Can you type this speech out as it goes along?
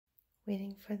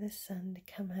waiting for the sun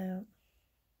to come out.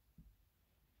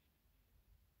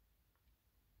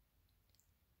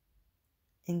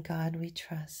 In God we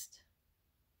trust.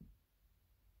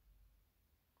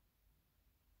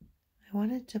 I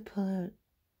wanted to pull out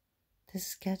this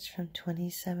sketch from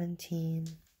 2017.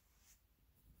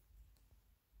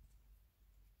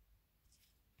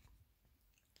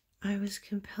 I was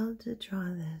compelled to draw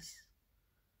this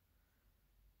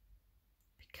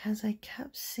because I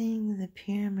kept seeing the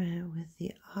pyramid with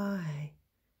the eye.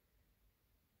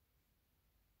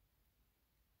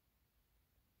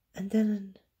 And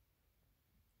then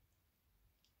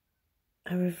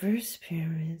a reverse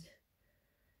pyramid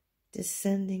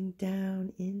descending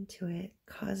down into it,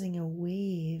 causing a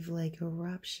wave-like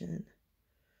eruption.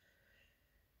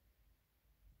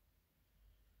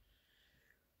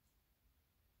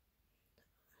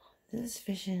 This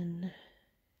vision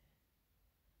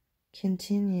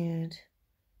continued,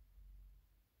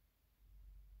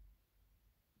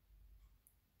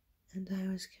 and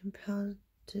I was compelled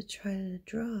to try to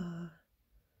draw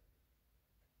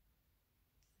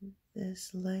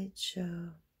this light show.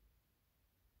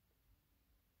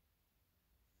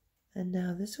 And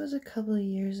now this was a couple of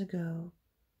years ago.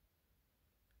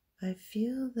 I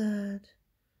feel that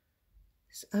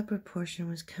this upper portion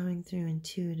was coming through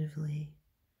intuitively.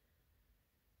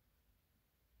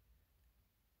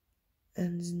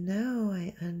 And now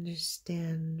I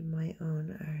understand my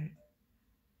own art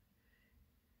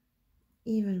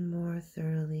even more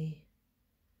thoroughly.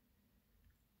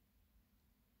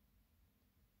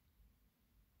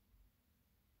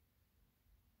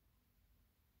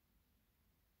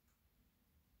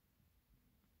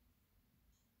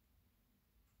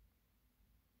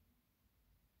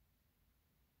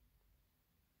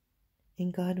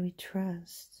 In God we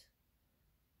trust.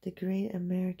 The Great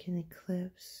American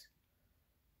Eclipse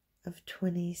of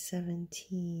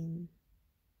 2017.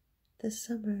 The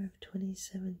summer of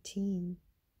 2017.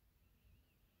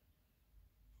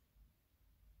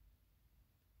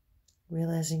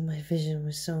 Realizing my vision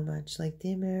was so much like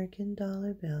the American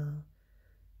dollar bill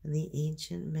and the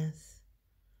ancient myth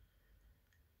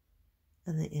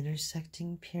and the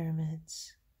intersecting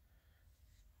pyramids.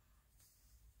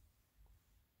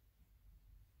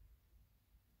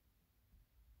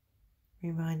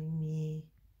 Reminding me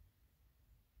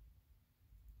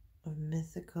of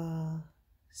mythical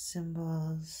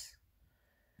symbols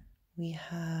we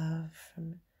have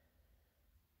from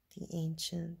the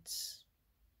ancients.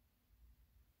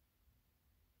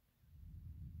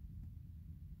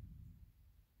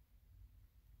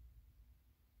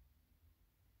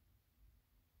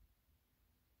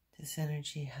 This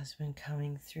energy has been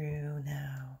coming through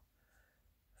now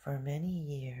for many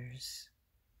years.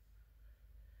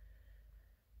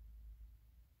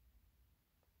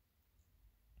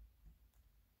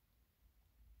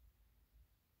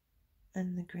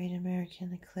 And the Great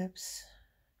American Eclipse,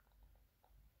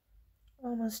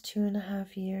 almost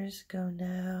 2.5 years ago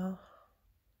now,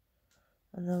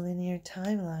 on the linear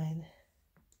timeline.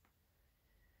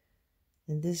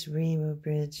 And this rainbow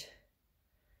bridge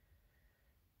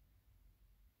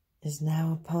is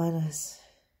now upon us.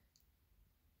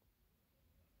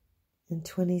 In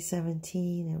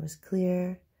 2017, it was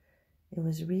clear. It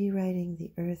was rewriting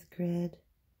the Earth grid.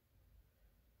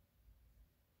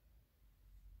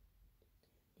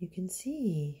 You can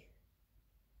see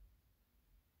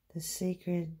the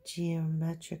sacred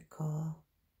geometrical,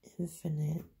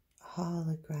 infinite,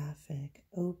 holographic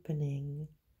opening.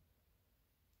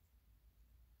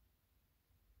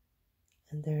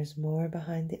 And there's more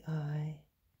behind the eye.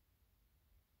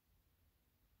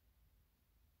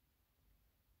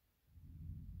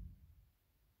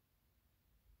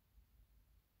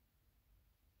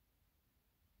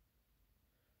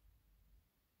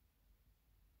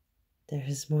 There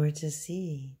is more to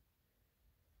see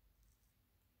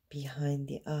behind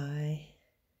the eye.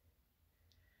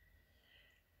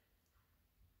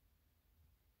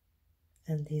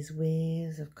 And these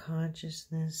waves of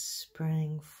consciousness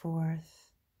sprang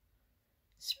forth,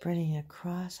 spreading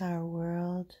across our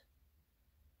world.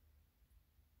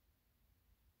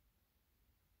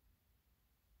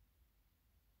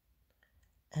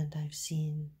 And I've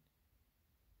seen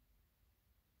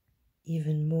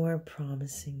even more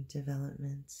promising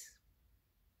developments.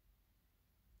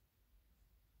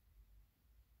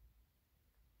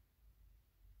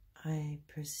 I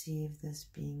perceive this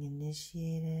being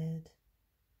initiated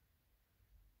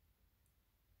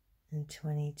in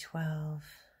 2012.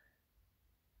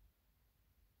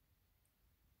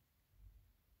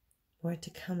 More to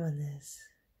come on this.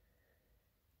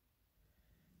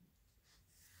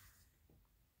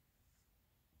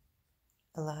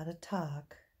 A lot of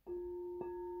talk,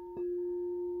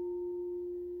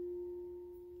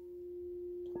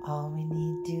 All we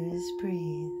need to do is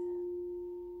breathe.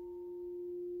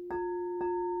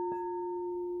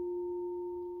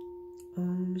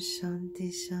 Om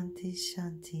Shanti Shanti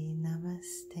Shanti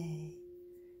Namaste.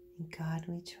 In God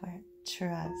we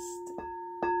trust.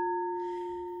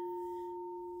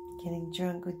 Getting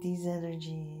drunk with these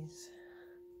energies.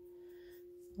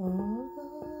 Oh.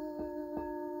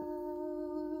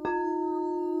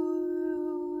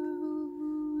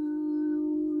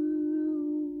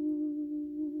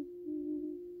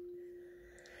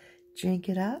 Drink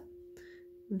it up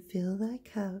and fill that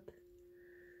cup.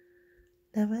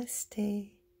 Namaste.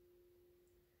 In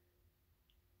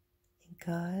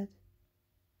God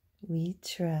we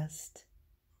trust.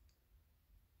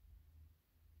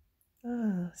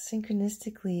 Oh,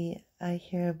 synchronistically, I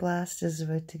hear a blast is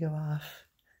about to go off.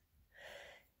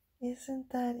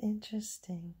 Isn't that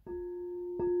interesting?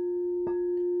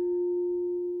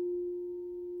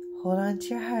 Hold on to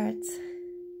your hearts.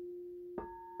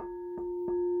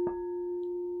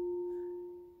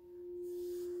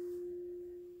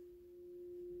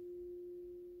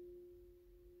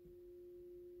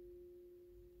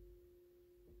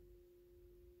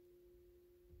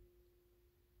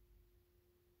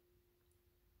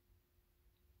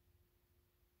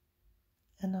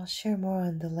 And I'll share more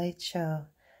on the light show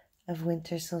of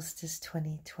Winter Solstice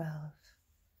 2012.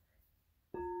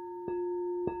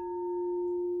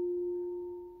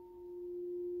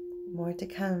 More to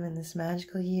come in this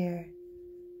magical year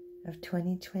of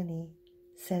 2020,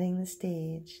 setting the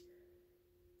stage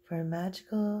for a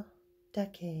magical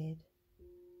decade.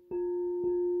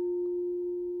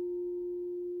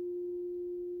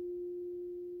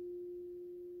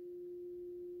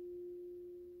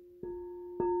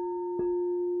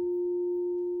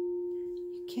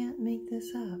 You can't make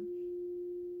this up.